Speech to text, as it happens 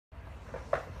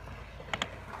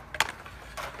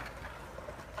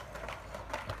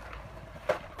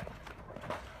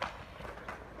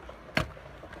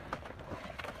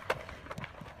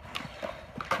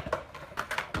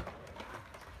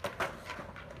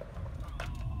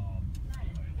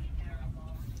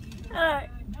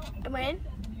Am I in?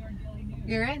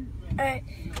 You're in. Alright.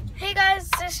 Hey guys,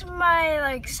 this is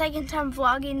my second time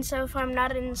vlogging, so if I'm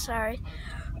not in, sorry.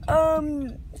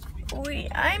 I'm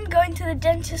going to the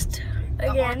dentist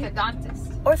again.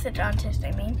 Orthodontist.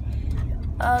 I mean.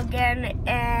 Again,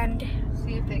 and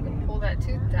See if they can pull that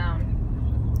tooth down.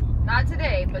 Not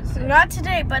today, but soon. not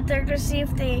today, but they're gonna see if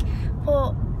they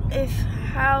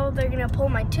how they're gonna pull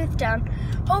my tooth down.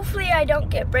 Hopefully I don't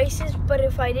get braces, but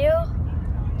if I do,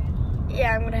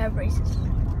 yeah, I'm gonna have braces.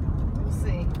 We'll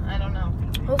see. I don't know.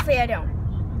 Hopefully I don't.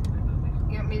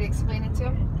 You want me to explain it to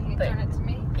him? Can you turn it to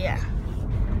me? Yeah.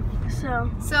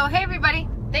 So hey everybody,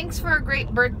 thanks for a great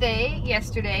birthday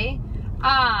yesterday.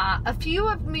 A few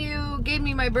of you gave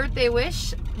me my birthday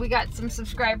wish. We got some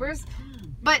subscribers,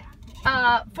 but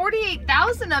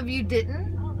 48,000 of you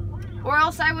didn't, or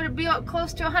else I would be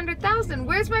close to 100,000.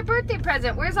 Where's my birthday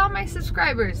present? Where's all my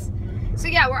subscribers? So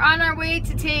yeah, we're on our way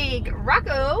to take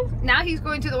Rocco. Now he's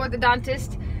going to the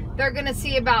orthodontist. They're gonna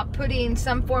see about putting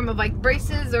some form of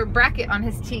braces or bracket on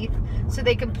his teeth so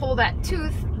they can pull that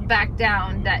tooth back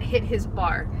down that hit his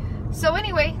bar. So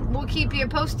anyway, we'll keep you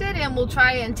posted and we'll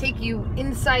try and take you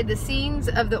inside the scenes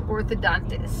of the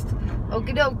orthodontist.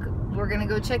 Okie doke, we're gonna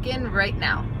go check in right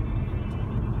now.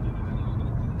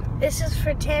 This is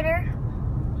for Tanner.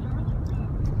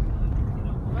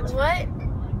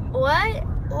 What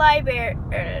library?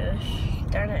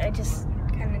 Darn it, I just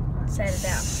kind of said it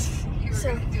out. You were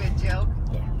gonna do a joke?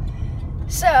 Yeah.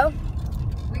 So,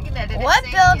 We can edit it. what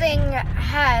building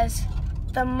has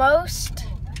the most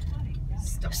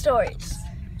stories?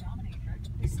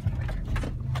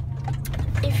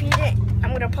 If you didn't,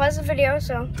 I'm gonna pause the video.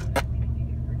 So,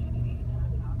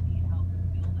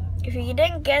 if you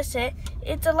didn't guess it,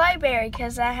 it's a library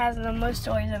because that has the most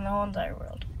stories in the whole entire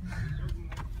world.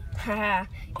 Haha,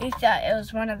 you thought it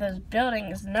was one of those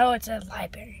buildings. No, it's a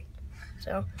library.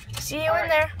 So, see you in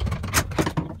there.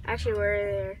 Actually,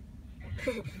 we're there.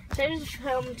 So I just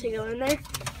tell them to go in there.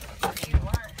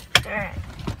 Alright.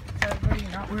 So everybody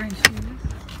not wearing shoes?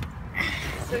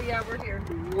 So yeah, we're here.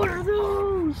 What are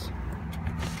those?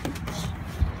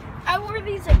 I wore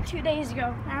these 2 days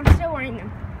ago, and I'm still wearing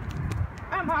them.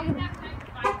 I'm on them.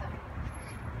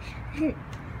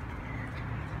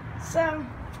 So,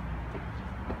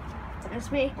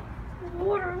 that's me.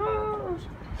 What are those?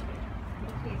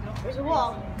 There's a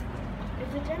wall.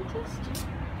 Is it dentist?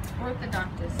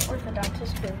 Orthodontist.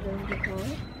 Orthodontist building, you call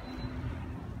it.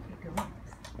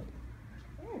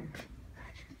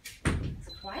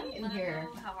 It's quiet in here.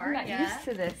 How I'm are not you? used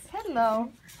to this.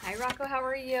 Hello. Hi Rocco, how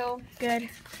are you? Good.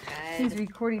 He's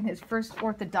recording his first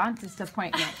orthodontist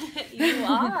appointment. You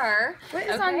are. What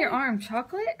is on your arm?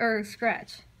 Chocolate or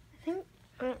scratch? I think.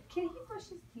 Can he brush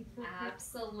his teeth?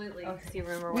 Absolutely. Oh, Do you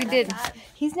remember we what did. that's at?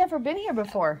 He's never been here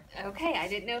before. Okay, I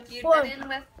didn't know if you'd Well, been in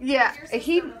with. Yeah, your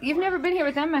sister you've never been here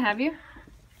with Emma, have you?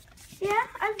 Yeah,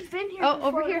 I've been here. Oh,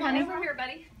 before, over here, honey. Over here,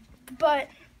 buddy. But.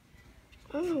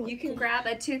 You can grab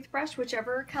a toothbrush,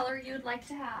 whichever color you would like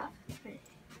to have,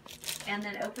 and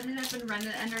then open it up and run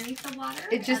it underneath the water.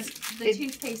 It just- and the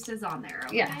toothpaste is on there.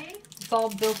 Okay. Yeah. It's all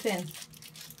built in.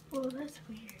 Well, that's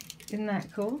weird. Isn't that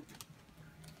cool?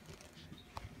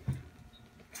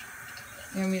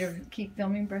 You want me to keep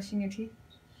filming brushing your teeth?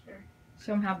 Sure.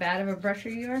 Show them how bad of a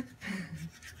brusher you are?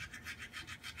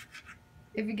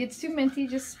 If it gets too minty,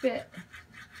 just spit.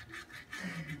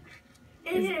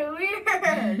 Is it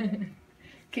weird?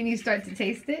 Can you start to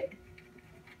taste it?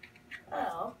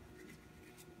 Oh.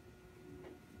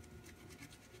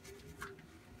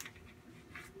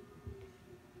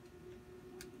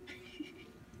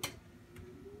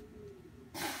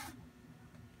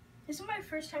 This is my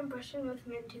first time brushing with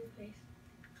mint toothpaste.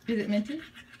 Is it minty?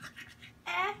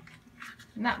 Eh.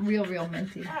 Not real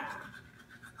minty.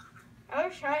 I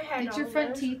wish I had Get all your front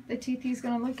those. teeth, the teeth he's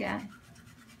gonna look at.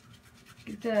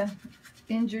 Get the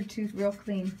injured tooth real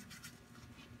clean.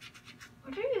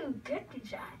 Where do you get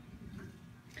these at?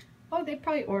 Oh, they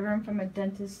probably order them from a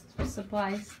dentist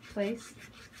supplies place.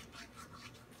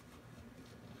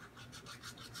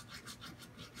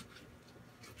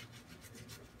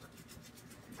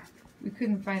 We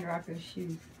couldn't find Rocco's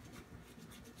shoes.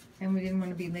 And we didn't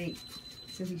want to be late,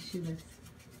 so he's shoeless.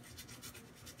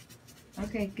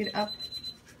 Okay, get up.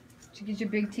 Did you get your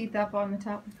big teeth up on the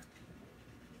top?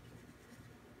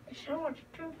 So much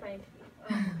toothpaste.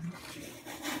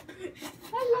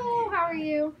 Hello, how are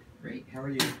you? Great, how are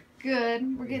you?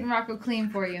 Good. We're getting Rocco clean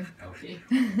for you. Okay.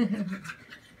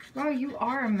 Wow, you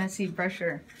are a messy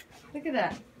brusher. Look at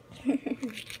that.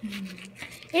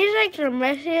 He's like the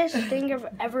messiest thing I've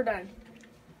ever done.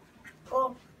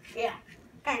 Oh, yeah,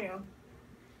 I know.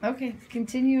 Okay,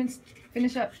 continue and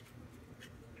finish up.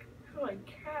 Holy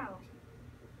cow.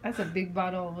 That's a big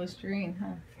bottle of Listerine,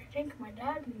 huh? I think my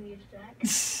dad can use that.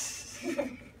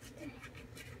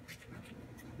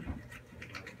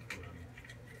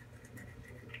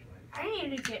 I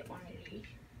need to get one of these.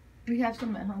 We have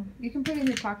some at home. You can put it in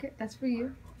your pocket. That's for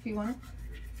you, if you want it.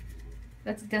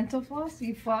 That's dental floss.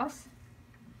 You floss.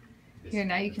 Here,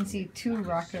 now you can see 2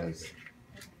 Roccos.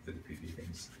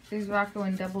 There's Rocco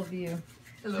in double view.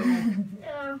 Hello.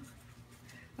 Hello.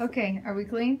 Okay, are we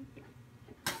clean?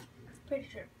 Pretty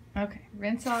sure. Okay,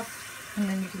 rinse off, and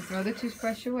then you can throw the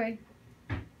toothbrush away.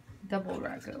 Double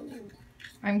Rocco.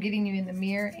 I'm getting you in the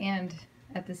mirror and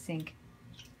at the sink.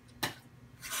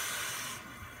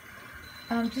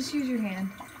 Just use your hand.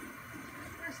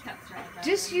 There's cups right there.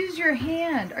 Just use your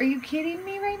hand. Are you kidding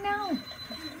me right now?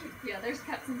 Yeah, there's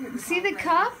cups in here. See the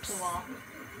cups? The wall.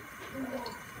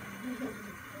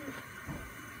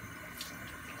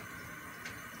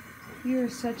 You're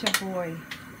such a boy.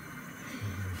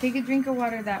 Take a drink of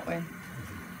water that way.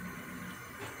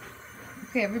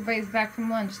 Okay, everybody's back from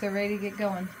lunch. They're ready to get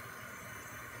going.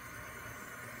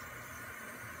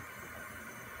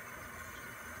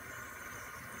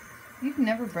 You've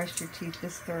never brushed your teeth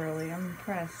this thoroughly. I'm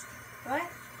impressed. What?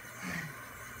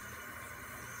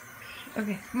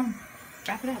 Okay, come on.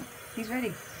 Wrap it up. He's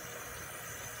ready.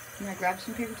 I'm gonna grab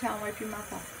some paper towel and wipe your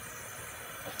mouth off.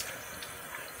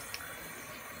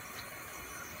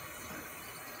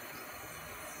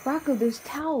 Rocco, there's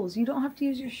towels. You don't have to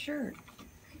use your shirt.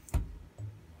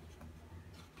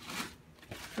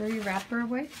 Throw your wrapper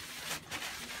away.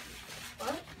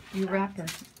 What? Your wrapper.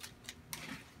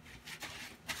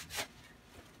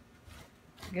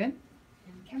 Good?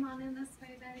 And come on in this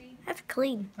way, Betty. That's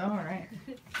clean. All right.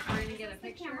 We're going to get a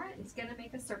picture. It's going to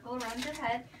make a circle around your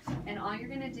head. And all you're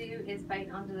going to do is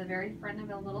bite onto the very front of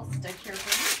a little stick here for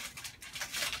me.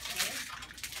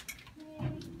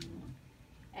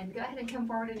 And go ahead and come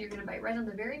forward and you're going to bite right on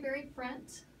the very, very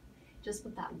front. Just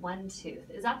with that one tooth.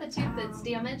 Is that the tooth that's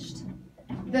damaged?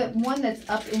 The one that's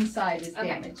up inside is Okay.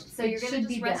 damaged. So you're going to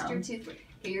just rest your tooth.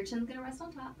 Okay, your chin's going to rest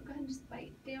on top. Go ahead and just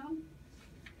bite down.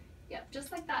 Yep,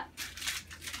 just like that.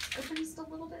 Open just a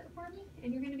little bit for me,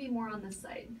 and you're going to be more on this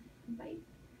side. Bite.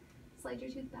 Slide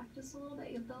your tooth back just a little bit.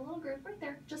 You have the little groove right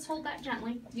there. Just hold that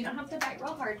gently. You don't have to bite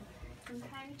real hard.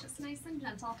 Okay, just nice and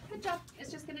gentle. Good job. It's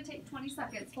just going to take 20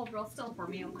 seconds. Hold real still for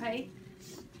me, okay?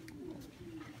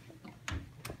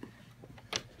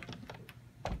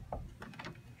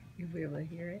 You'll be able to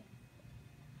hear it.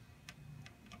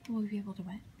 Will we be able to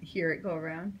what? Hear it go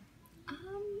around.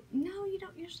 No, you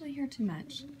don't usually hear too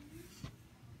much.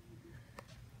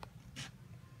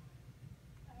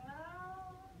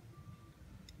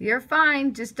 You're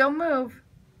fine. Just don't move.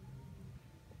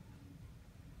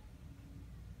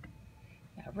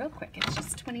 Yeah, real quick. It's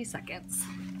just 20 seconds.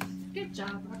 Good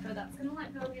job, Rocco. That's going to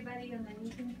let go of you, Betty, and then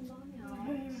you can come on out.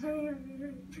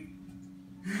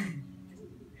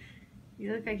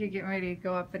 You look like you're getting ready to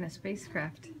go up in a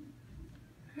spacecraft.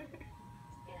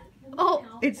 And Oh,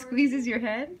 now it for- squeezes your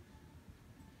head?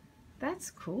 That's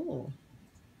cool.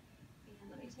 And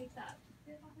let me take that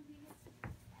bit off of you.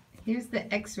 Here's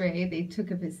the x-ray they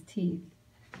took of his teeth.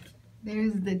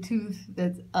 There's the tooth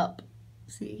that's up.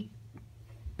 See?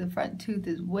 The front tooth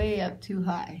is way up too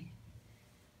high.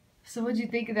 So what'd you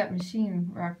think of that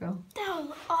machine, Rocco? That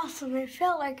was awesome. It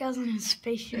felt like I was in a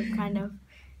spaceship, kind of.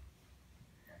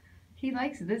 He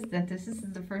likes this dentist. This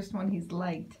is the first one he's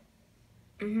liked.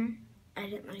 I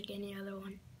didn't like any other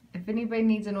one. If anybody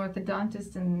needs an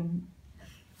orthodontist in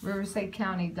Riverside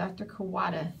County, Dr.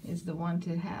 Kawada is the one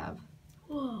to have.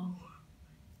 Whoa.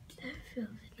 That feels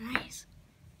nice.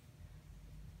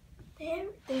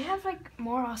 They have like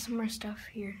more awesomer stuff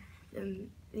here than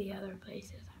the other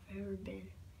places I've ever been.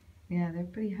 Yeah, they're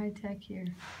pretty high tech here.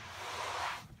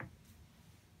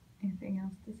 Anything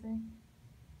else to say?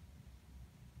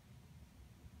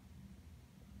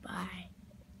 Bye.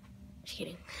 Just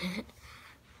kidding.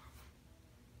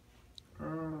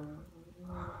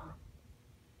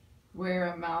 Wear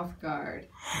a mouth guard.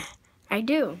 I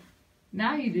do.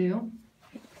 Now you do.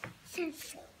 You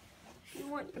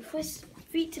want your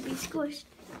feet to be squished.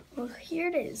 Well, here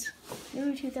it is.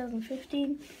 New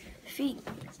 2015 feet.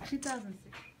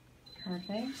 2006.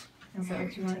 Perfect. Is that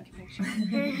what you want? Take a picture.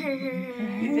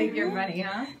 You think you're funny,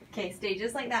 huh? Okay, stay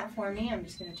just like that for me. I'm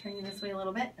just going to turn you this way a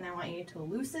little bit, and I want you to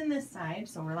loosen this side,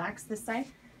 so relax this side,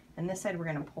 and this side we're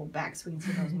going to pull back so we can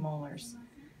see those molars.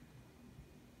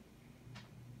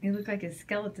 You look like a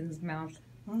skeleton's mouth.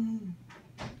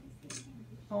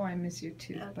 Oh, I miss your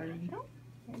tooth, buddy.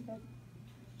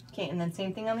 Okay, and then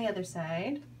same thing on the other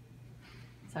side.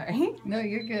 Sorry. No,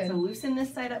 you're good. So loosen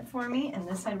this side up for me, and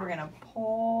this side we're gonna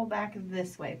pull back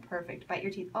this way. Perfect. Bite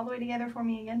your teeth all the way together for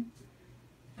me again.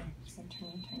 Just gonna turn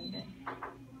you a tiny bit.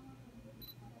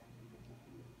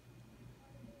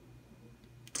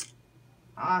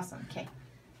 Awesome. Okay.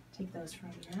 Take those from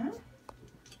you.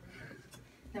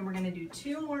 Then we're gonna do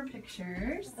 2 more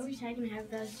pictures. I wish I can have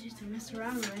those just to mess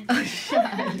around with. Oh, shut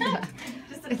up.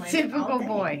 Just A typical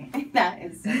boy. That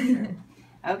is so true.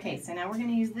 Okay, so now we're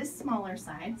gonna use this smaller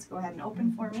side. So go ahead and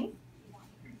open for me.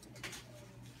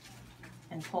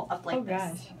 And pull up like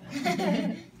this.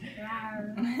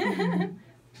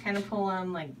 Kind of pull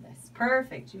them like this.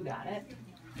 Perfect, you got it.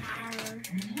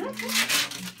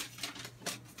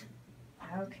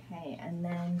 Okay, and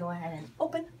then go ahead and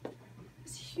open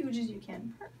as huge as you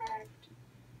can. Perfect.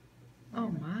 Oh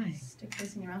my. Stick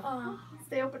this in your mouth.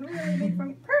 Stay open really big for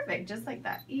me. Perfect, just like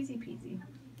that. Easy peasy.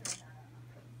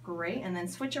 Great, and then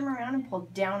switch them around and pull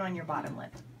down on your bottom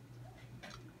lip.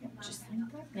 Yep, just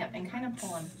like that. Yep, and kind of pull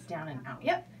them down and out.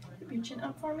 Yep, keep your chin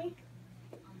up for me.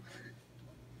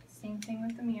 Same thing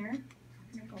with the mirror.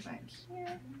 Go back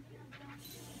here.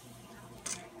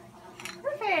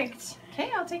 Perfect.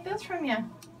 Okay, I'll take those from you.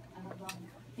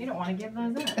 You don't want to give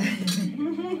those up.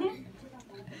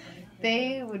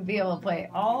 They would be able to play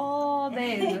all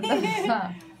day with those.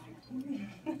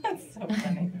 That's so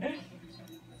funny.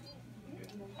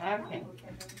 Okay,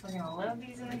 we're going to load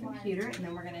these in the computer, and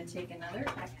then we're going to take another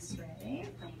x-ray.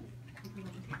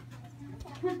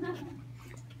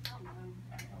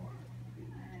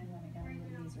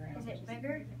 Is it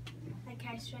bigger? Like,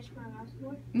 can I stretch my mouth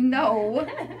more? No.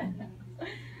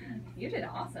 You did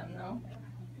awesome, though.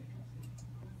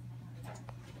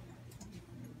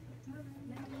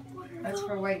 That's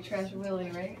for White Trash Willie,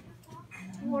 right?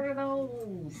 What are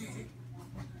those?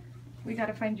 We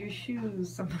gotta find your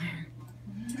shoes somewhere.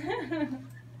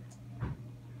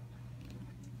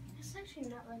 It's actually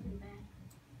not looking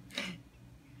bad.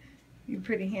 You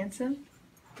pretty handsome?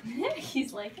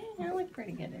 He's like, I look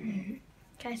pretty good in here.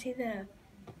 Can I see the...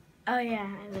 Oh, yeah.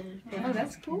 Oh,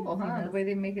 that's cool, huh? The way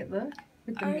they make it look.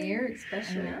 With the mirror, I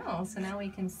especially. know, so now we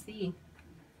can see.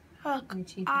 Oh, Your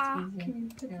teeth Ah. is easy. Can you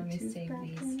put Here, the let me tooth save back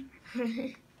these.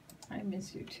 in? I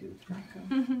miss your tooth,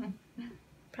 Marco.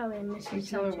 Probably a miss. You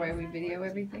tell her why we video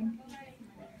everything?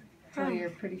 Tell her Huh. you're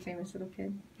a pretty famous little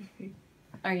kid.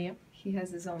 Are you? He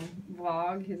has his own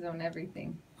vlog, his own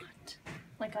everything.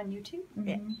 Like on YouTube?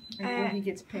 Yeah. And where he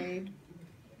gets paid.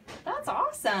 That's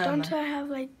awesome. Don't I have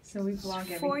like So we vlog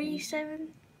everything.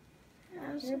 47?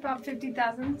 We're about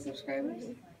 50,000 subscribers.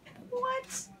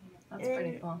 What? That's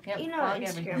pretty cool. Yep, You know vlog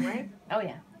Instagram, everything. right? Oh,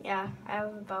 yeah. Yeah, I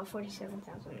have about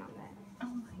 47,000 on that. Oh,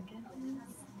 my goodness.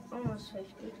 Almost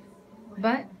 50.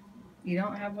 But you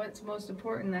don't have what's most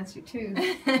important, that's your tooth.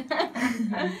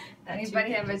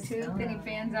 Anybody have a tooth? Any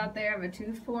fans out there have a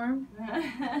tooth for him?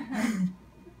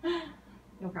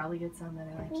 You'll probably get some that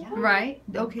are like, yeah. Right?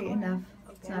 Okay, enough.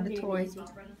 It's not a toy.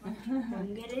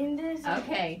 I'm getting this.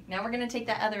 Okay, now we're going to take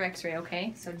that other x-ray,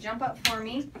 okay? So jump up for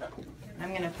me. I'm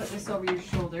going to put this over your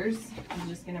shoulders. I'm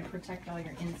just going to protect all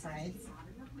your insides.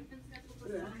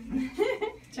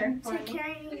 Turn for To me.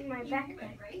 carry my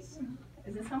backpack. Is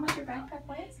this how much your backpack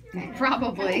weighs?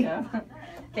 Probably.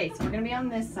 Okay, so we're going to be on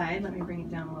this side. Let me bring it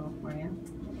down a little for you.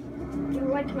 Do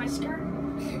you like my skirt?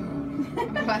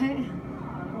 What?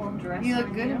 Little dress You look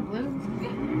on good you. in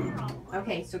blue.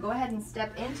 Okay, so go ahead and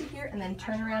step into here and then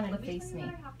turn around and face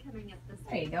me.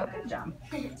 There you go. Good job.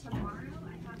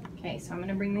 Okay, so I'm going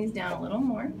to bring these down a little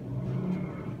more.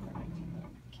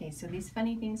 Okay, so these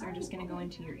funny things are just going to go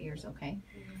into your ears, okay?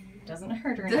 Doesn't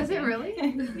hurt or anything. Does it really?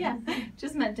 Yeah,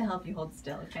 just meant to help you hold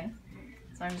still, okay?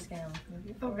 So I'm just going to move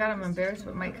you Oh forward. God, I'm embarrassed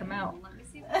what might come out.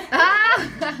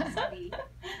 Ah!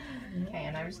 Okay,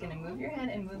 and I'm just going to move your head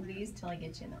and move these till I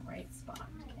get you in the right spot,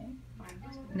 okay?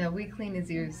 No, we clean his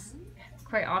ears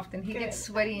quite often. He gets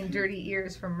sweaty and dirty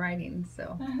ears from riding,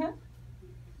 so.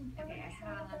 Okay, I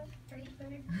have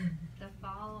the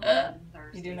following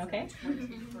Thursday. You doing okay?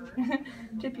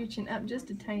 Tip your chin up just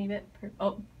a tiny bit.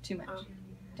 Oh, too much.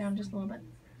 Down just a little bit.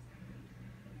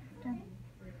 Down.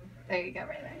 There you go,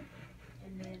 right there.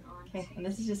 And then on Okay, and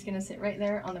this is just going to sit right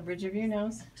there on the bridge of your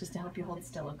nose just to help you hold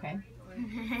still, okay?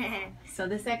 So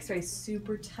this x-ray is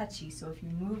super touchy, so if you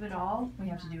move it all, we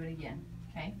have to do it again,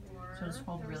 okay? So just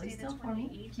hold really still for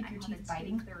me. Keep your teeth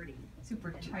biting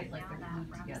super tight like they're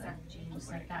glued together,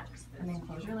 just like that. And then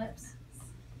close your lips.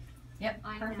 Yep,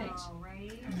 perfect.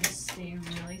 right? And just stay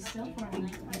really still for me.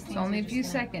 It's only a few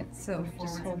seconds, so just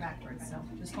Forwards and hold. backwards, so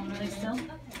just hold really still.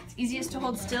 It's easiest to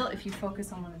hold still if you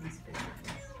focus on one of these fingers.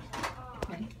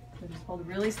 Okay, so just hold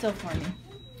really still for me.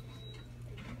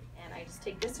 And I just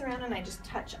take this around and I just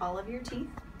touch all of your teeth.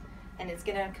 and it's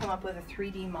gonna come up with a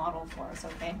 3D model for us,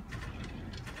 okay?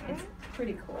 It's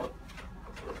pretty cool.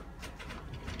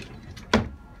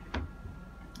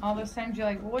 All those times you're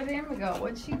like, well, where'd Amber go?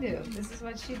 What'd she do? This is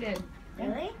what she did.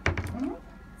 Really? Mm-hmm.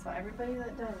 So everybody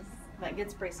that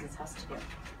gets braces has to do it.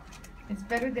 It's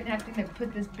better than having to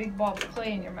put this big ball of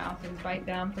clay in your mouth and bite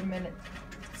down for minutes.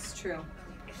 It's true.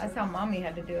 That's how Mommy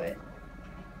had to do it.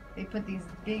 They put these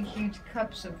big, huge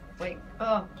cups of like,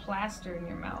 plaster in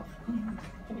your mouth.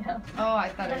 Yeah. Oh, I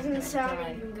thought Doesn't it was sound gonna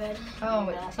die. even good. Oh,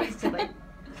 it tasted like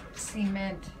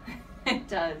cement. It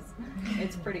does.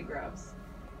 It's pretty gross.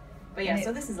 But yeah,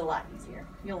 so this is a lot easier.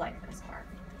 You'll like this part.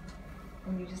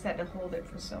 And you just had to hold it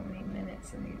for so many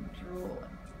minutes and you drool.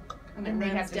 And it they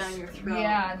runs have down to, your throat.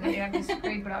 Yeah, and then you have to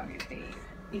scrape it off your face.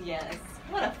 Yes.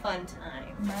 What a fun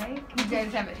time. Right? You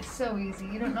guys have it so easy.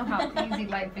 You don't know how easy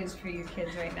life is for your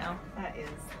kids right now. That is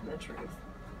the truth.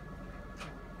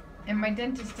 And my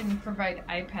dentist didn't provide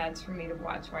iPads for me to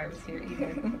watch while I was here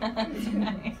either. That's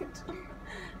right.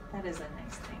 That is a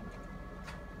nice thing.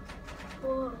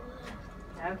 Whoa.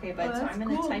 Okay, bud, so that's I'm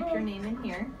going to cool, type huh? your name in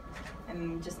here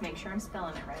and just make sure I'm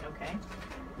spelling it right, okay?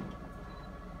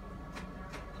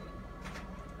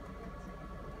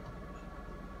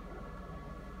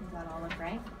 Does that all look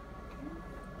right?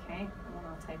 Okay, and then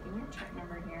I'll type in your chart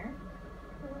number here.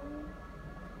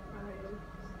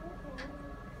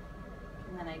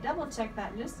 And then I double check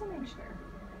that just to make sure.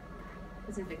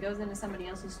 Because if it goes into somebody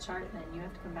else's chart, then you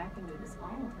have to come back and do this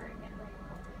all over again.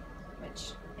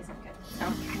 Which isn't good.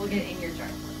 So we'll get it in your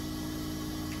chart.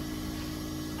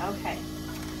 Okay.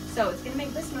 So it's going to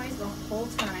make this noise the whole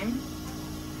time.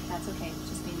 That's okay. It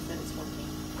just means that it's working.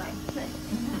 Okay.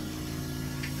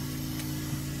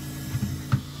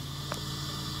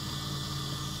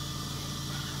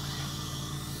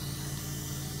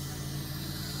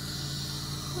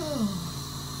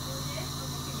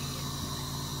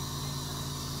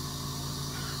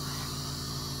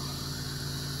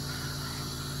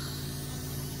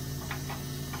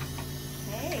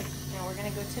 Okay, now we're gonna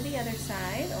go to the other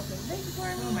side. Open big for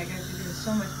me. Oh my gosh, you're doing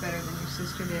so much better than your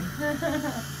sister did.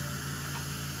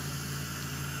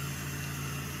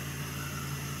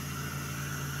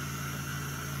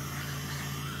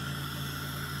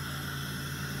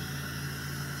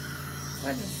 Go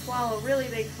ahead and swallow really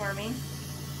big for me.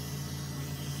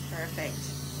 Perfect.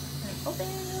 And open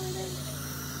really big.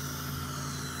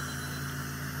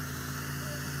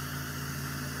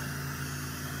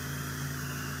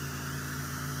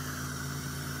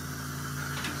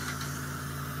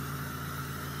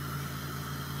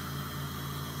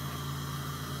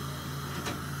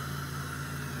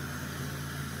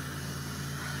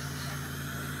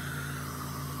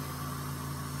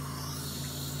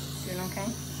 Doing okay?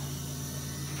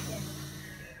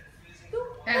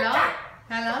 Hello?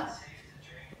 Hello?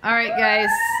 All right, guys.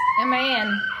 Am I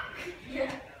in?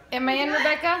 Am I in,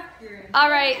 Rebecca? All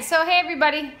right. So, hey,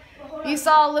 everybody. You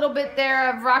saw a little bit there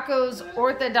of Rocco's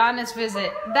orthodontist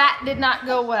visit. That did not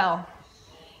go well.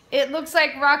 It looks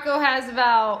like Rocco has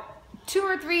about 2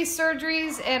 or 3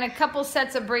 surgeries and a couple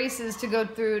sets of braces to go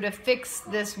through to fix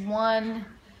this one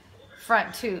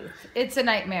front tooth. It's a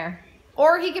nightmare.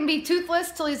 Or he can be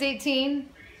toothless till he's 18,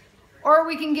 or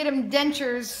we can get him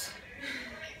dentures,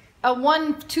 a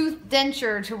 1-tooth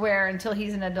denture to wear until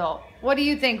he's an adult. What do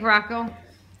you think, Rocco? I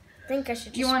think I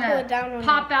should You just want pull it down to on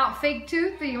pop out fake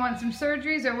tooth, or you want some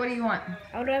surgeries, or what do you want?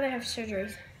 I would rather have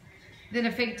surgeries. Than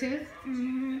a fake tooth?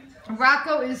 Mm-hmm.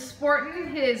 Rocco is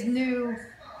sporting his new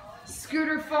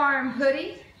Scooter Farm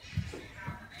hoodie.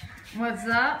 What's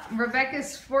up? Rebecca's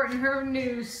sporting her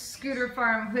new Scooter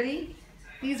Farm hoodie.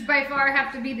 These by far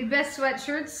have to be the best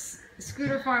sweatshirts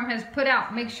Scooter Farm has put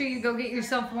out. Make sure you go get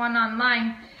yourself one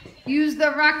online. Use the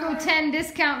Rocco10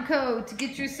 discount code to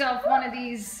get yourself one of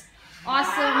these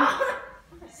awesome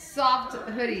soft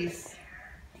hoodies.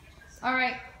 All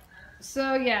right.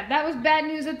 So yeah, that was bad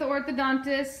news at the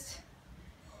orthodontist.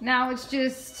 Now it's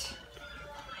just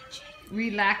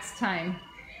relax time.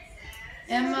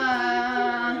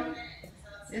 Emma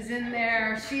is in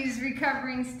there. She's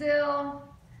recovering still.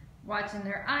 Watching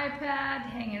their iPad,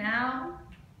 hanging out.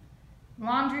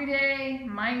 Laundry day,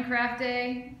 Minecraft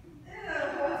day.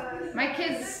 My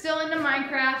kids still into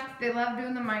Minecraft. They love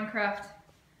doing the Minecraft.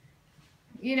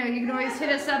 You know, you can always hit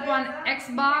us up on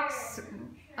Xbox.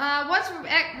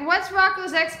 What's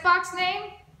Rocco's Xbox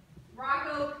name?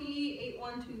 Rocco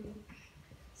P812.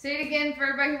 Say it again for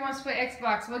everybody who wants to play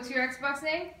Xbox. What's your Xbox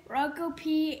name? Rocco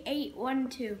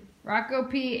P812. Rocco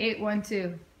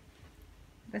P812.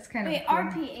 That's kind of Wait, cool.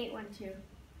 RP812.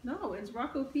 No, it's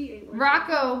Rocco P812.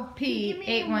 Rocco Give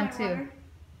me my P812. water.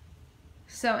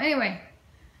 So anyway,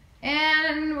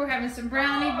 and we're having some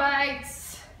brownie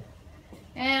bites.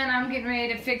 And I'm getting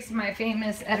ready to fix my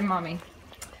famous edamame.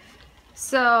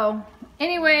 So,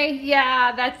 anyway,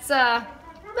 yeah, that's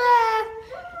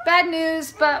bad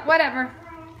news, but whatever.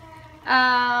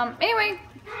 Anyway,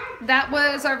 that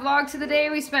was our vlog to the day.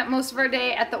 We spent most of our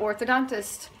day at the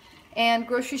orthodontist and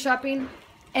grocery shopping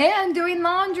and doing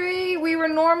laundry. We were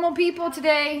normal people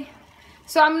today.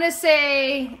 So I'm going to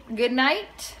say good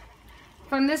night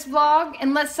from this vlog.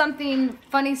 Unless something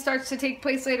funny starts to take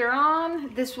place later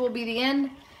on, this will be the end.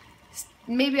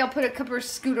 Maybe I'll put a couple of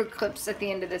scooter clips at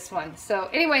the end of this one. So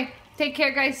anyway, take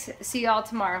care guys. See y'all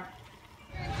tomorrow.